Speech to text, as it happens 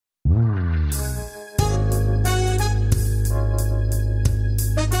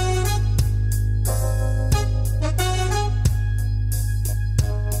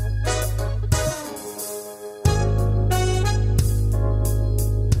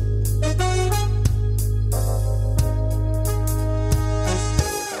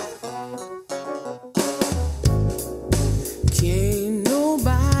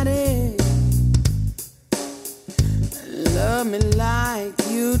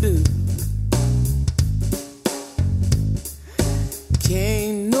do.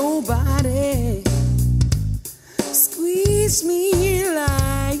 Can't nobody squeeze me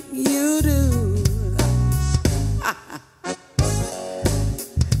like you do.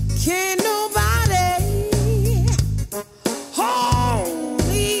 Can't nobody hold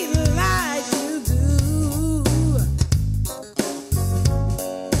me like you do.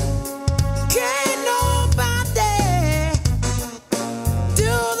 Can't nobody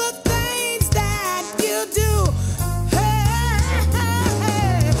do the things that you do. Hey, hey,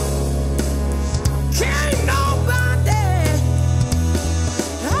 hey. Can't nobody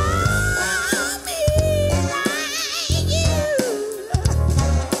hold me like you.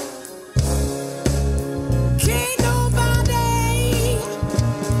 Can't nobody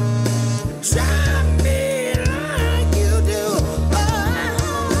drive me like you do.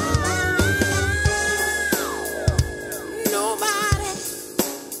 Nobody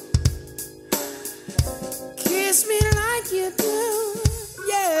kiss me like you do.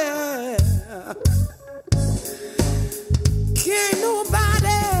 Yeah. Can't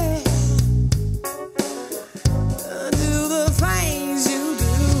nobody do the things you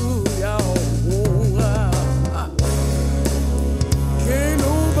do, yo. Can't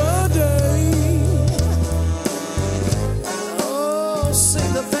nobody say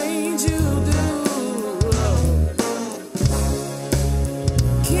the things you do.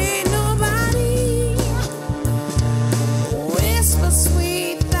 Can't nobody whisper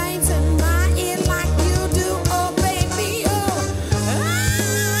sweet things in my ear like you do. Oh, baby, oh.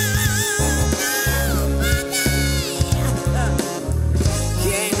 Nobody.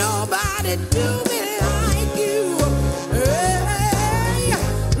 Can't nobody do me